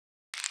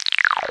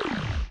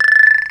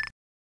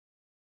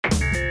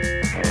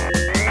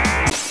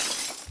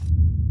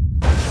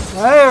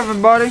Hey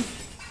everybody,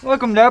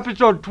 welcome to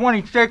episode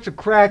 26 of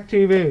Crack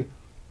TV,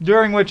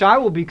 during which I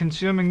will be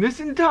consuming this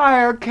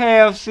entire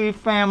KFC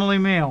family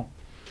meal.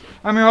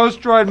 I'm your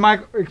host, Droid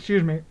Mike,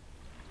 excuse me.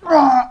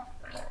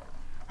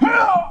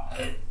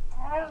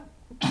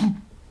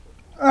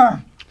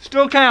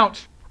 Still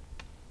counts.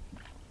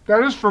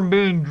 That is from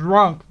being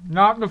drunk,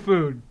 not the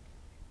food.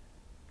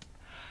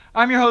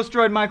 I'm your host,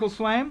 Droid Michael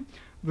Swaim,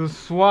 the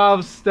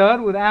suave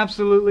stud with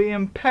absolutely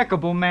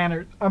impeccable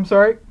manners. I'm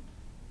sorry.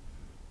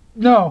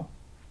 No.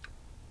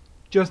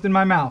 Just in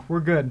my mouth. We're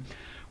good.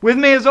 With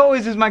me, as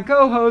always, is my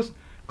co-host,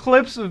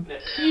 clips of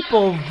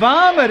people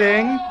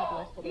vomiting.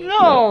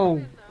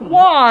 No!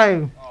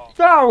 Why?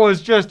 That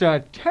was just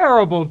a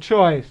terrible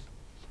choice.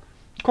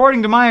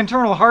 According to my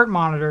internal heart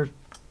monitor,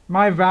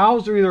 my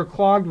valves are either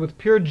clogged with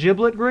pure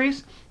giblet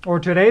grease, or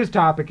today's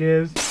topic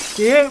is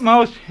the 8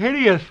 most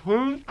hideous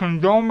foods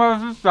condoned by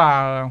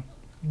society.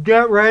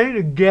 Get ready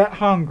to get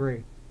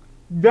hungry.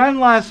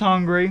 Then less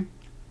hungry.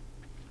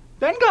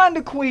 Then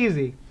kinda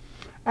queasy.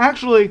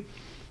 Actually,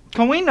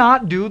 can we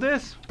not do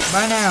this?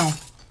 By now,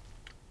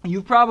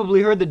 you've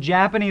probably heard that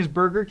Japanese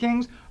Burger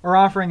Kings are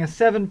offering a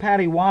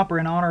 7-patty Whopper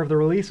in honor of the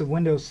release of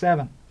Windows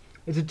 7.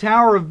 It's a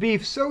tower of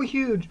beef so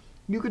huge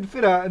you could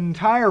fit an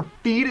entire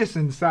fetus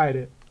inside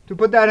it. To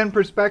put that in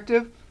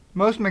perspective,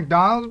 most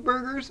McDonald's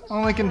burgers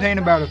only contain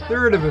about a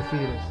third of a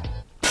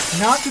fetus.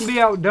 Not to be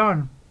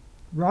outdone,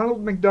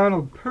 Ronald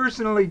McDonald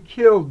personally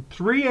killed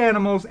 3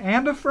 animals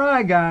and a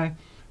fry guy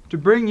to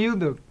bring you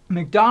the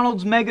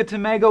McDonald's Mega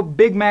Tomago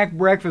Big Mac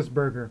Breakfast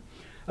Burger.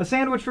 A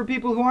sandwich for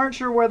people who aren't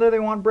sure whether they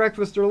want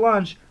breakfast or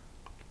lunch,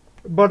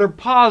 but are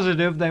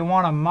positive they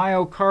want a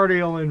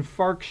myocardial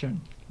infarction.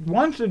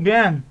 Once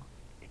again,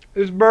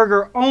 this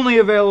burger only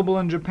available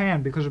in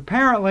Japan because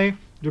apparently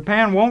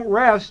Japan won't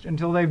rest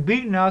until they've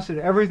beaten us at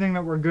everything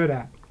that we're good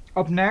at.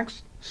 Up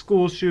next,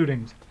 school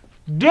shootings.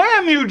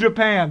 Damn you,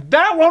 Japan!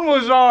 That one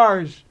was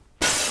ours!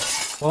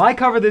 While I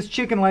cover this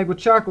chicken leg with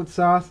chocolate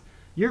sauce,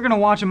 you're gonna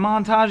watch a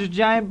montage of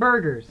giant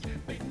burgers.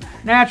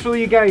 Naturally,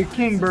 you got your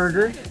King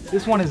Burger.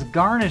 This one is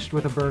garnished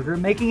with a burger,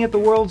 making it the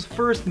world's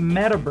first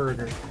meta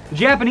burger. The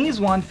Japanese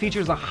one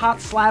features a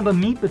hot slab of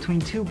meat between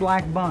 2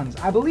 black buns.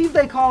 I believe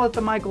they call it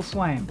the Michael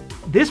Swaim.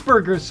 This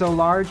burger is so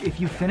large,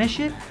 if you finish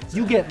it,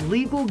 you get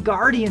legal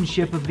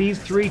guardianship of these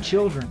 3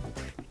 children.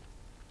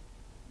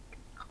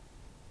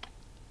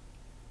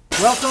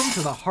 Welcome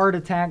to the Heart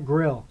Attack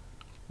Grill,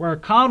 where a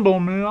combo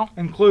meal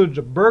includes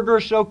a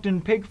burger soaked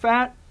in pig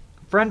fat,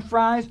 French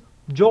fries,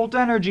 Jolt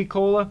Energy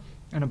Cola,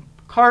 and a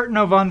carton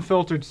of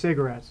unfiltered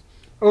cigarettes.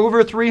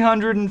 Over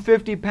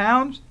 350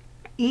 pounds?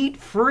 Eat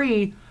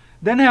free,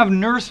 then have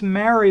Nurse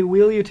Mary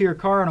wheel you to your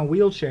car in a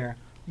wheelchair.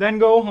 Then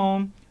go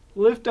home,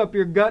 lift up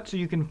your gut so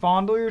you can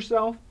fondle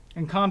yourself,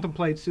 and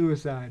contemplate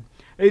suicide.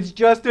 It's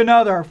just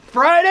another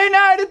Friday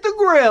night at the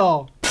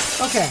grill!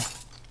 Okay,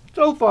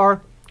 so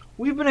far,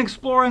 we've been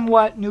exploring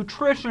what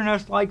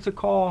nutritionists like to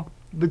call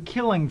the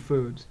killing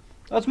foods.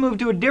 Let's move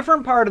to a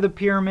different part of the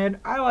pyramid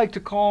I like to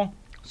call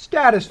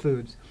status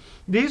foods.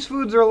 These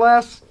foods are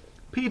less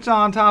pizza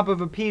on top of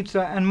a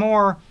pizza and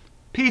more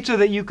pizza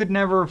that you could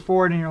never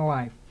afford in your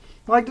life.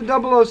 Like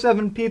the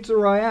 007 Pizza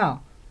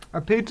Royale,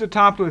 a pizza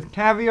topped with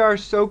caviar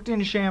soaked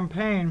in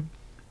champagne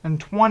and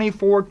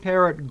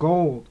 24-karat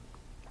gold.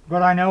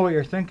 But I know what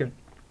you're thinking.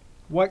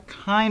 What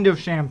kind of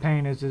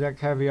champagne is that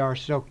caviar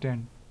soaked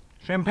in?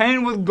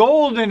 Champagne with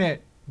gold in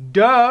it!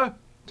 Duh!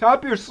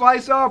 Top your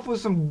slice off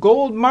with some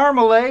gold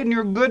marmalade and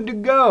you're good to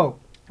go.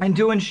 And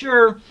to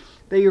ensure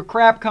that your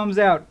crap comes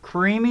out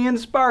creamy and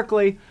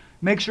sparkly,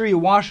 make sure you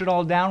wash it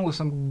all down with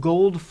some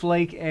gold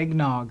flake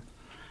eggnog.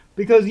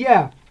 Because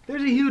yeah,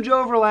 there's a huge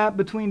overlap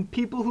between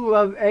people who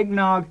love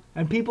eggnog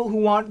and people who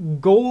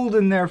want gold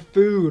in their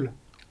food.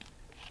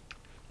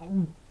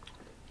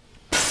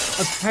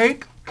 A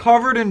cake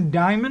covered in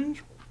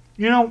diamonds?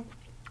 You know,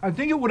 I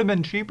think it would have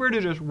been cheaper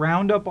to just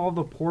round up all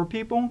the poor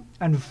people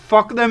and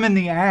fuck them in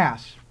the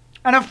ass.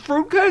 And a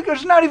fruitcake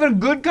is not even a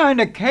good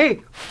kind of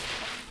cake.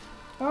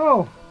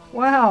 Oh,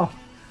 wow.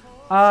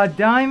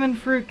 Diamond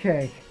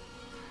fruitcake.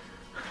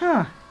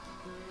 Huh.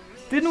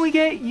 Didn't we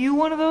get you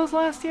one of those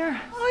last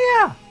year?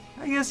 Oh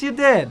yeah, I guess you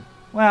did.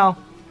 Well,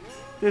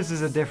 this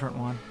is a different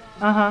one.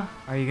 Uh-huh.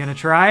 Are you gonna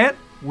try it?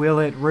 Will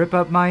it rip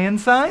up my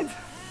insides?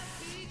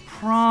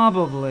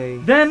 Probably.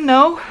 Then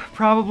no,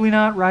 probably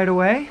not right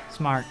away.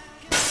 Smart.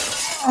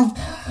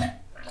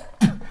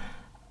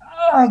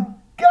 Oh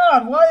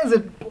God, why is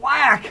it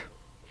black?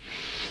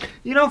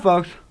 You know,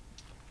 folks,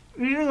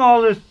 eating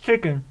all this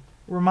chicken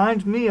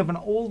reminds me of an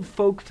old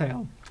folk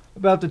tale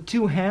about the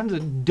 2 hens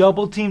that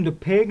double-teamed a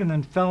pig and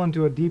then fell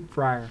into a deep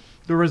fryer.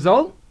 The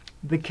result?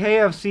 The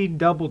KFC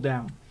Double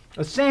Down,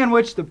 a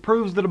sandwich that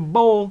proves that a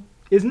bowl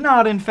is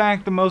not, in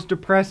fact, the most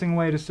depressing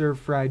way to serve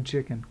fried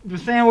chicken. The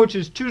sandwich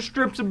is 2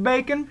 strips of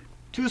bacon,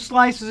 2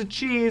 slices of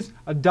cheese,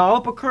 a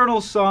dollop of Colonel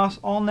sauce,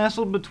 all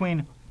nestled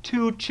between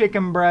 2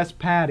 chicken breast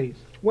patties.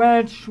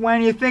 Which,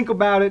 when you think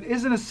about it,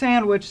 isn't a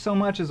sandwich so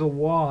much as a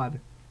wad.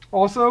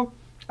 Also,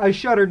 I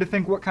shudder to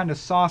think what kind of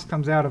sauce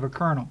comes out of a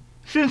Colonel.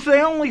 Since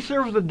they only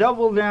serve the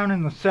Double Down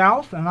in the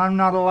South, and I'm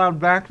not allowed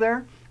back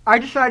there, I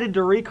decided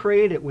to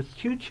recreate it with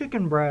 2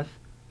 chicken breasts,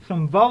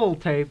 some bubble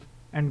tape,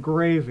 and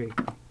gravy.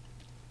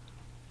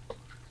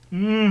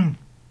 Mmm.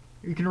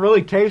 You can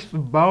really taste the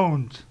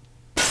bones.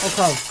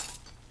 Okay.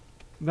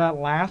 That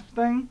last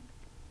thing,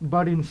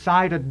 but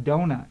inside a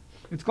donut.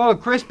 It's called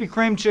a Krispy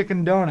Kreme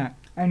chicken donut.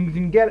 And you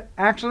can get,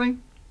 actually,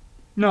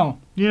 no.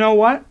 You know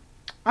what?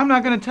 I'm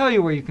not going to tell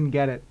you where you can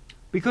get it.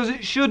 Because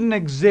it shouldn't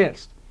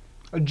exist.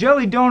 A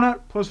jelly donut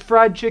plus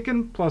fried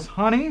chicken plus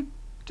honey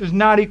does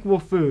not equal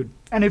food.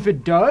 And if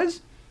it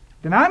does,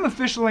 then I'm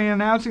officially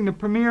announcing the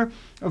premiere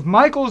of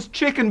Michael's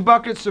Chicken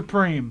Bucket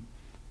Supreme.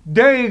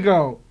 There you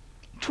go.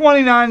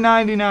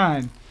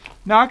 $29.99.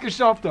 Knock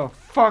yourself the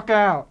fuck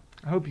out.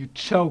 I hope you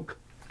choke.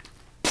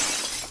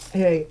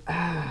 Hey,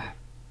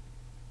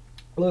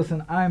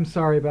 listen, I'm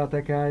sorry about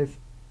that, guys.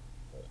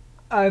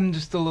 I'm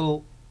just a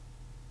little...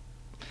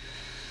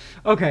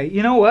 Okay,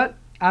 you know what?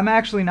 I'm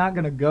actually not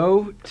going to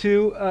go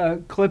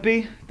to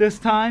Clippy this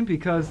time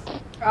because...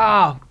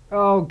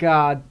 Oh,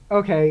 God.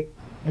 Okay.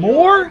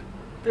 More?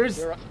 We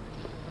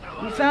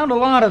found a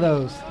lot of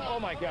those. Oh,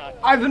 my God.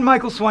 I've been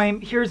Michael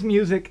Swaim. Here's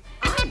music.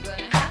 I'm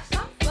gonna have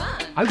some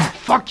fun. I will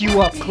fuck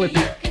you up,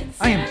 Clippy.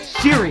 I am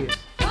serious.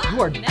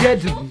 You are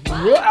dead to me.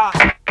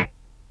 I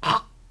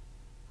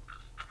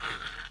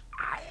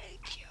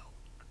hate you.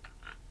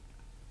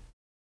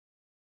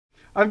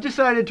 I've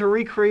decided to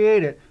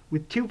recreate it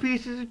with 2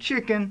 pieces of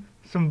chicken,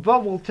 some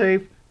bubble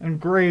tape, and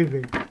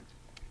gravy.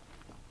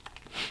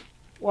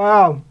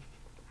 Wow.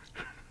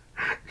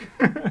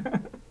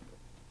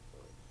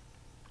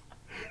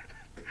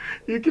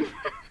 You can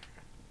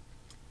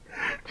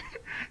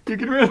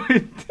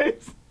really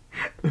taste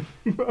the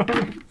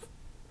bones.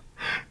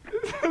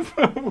 This is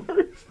the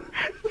worst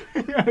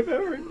thing I've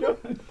ever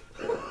done.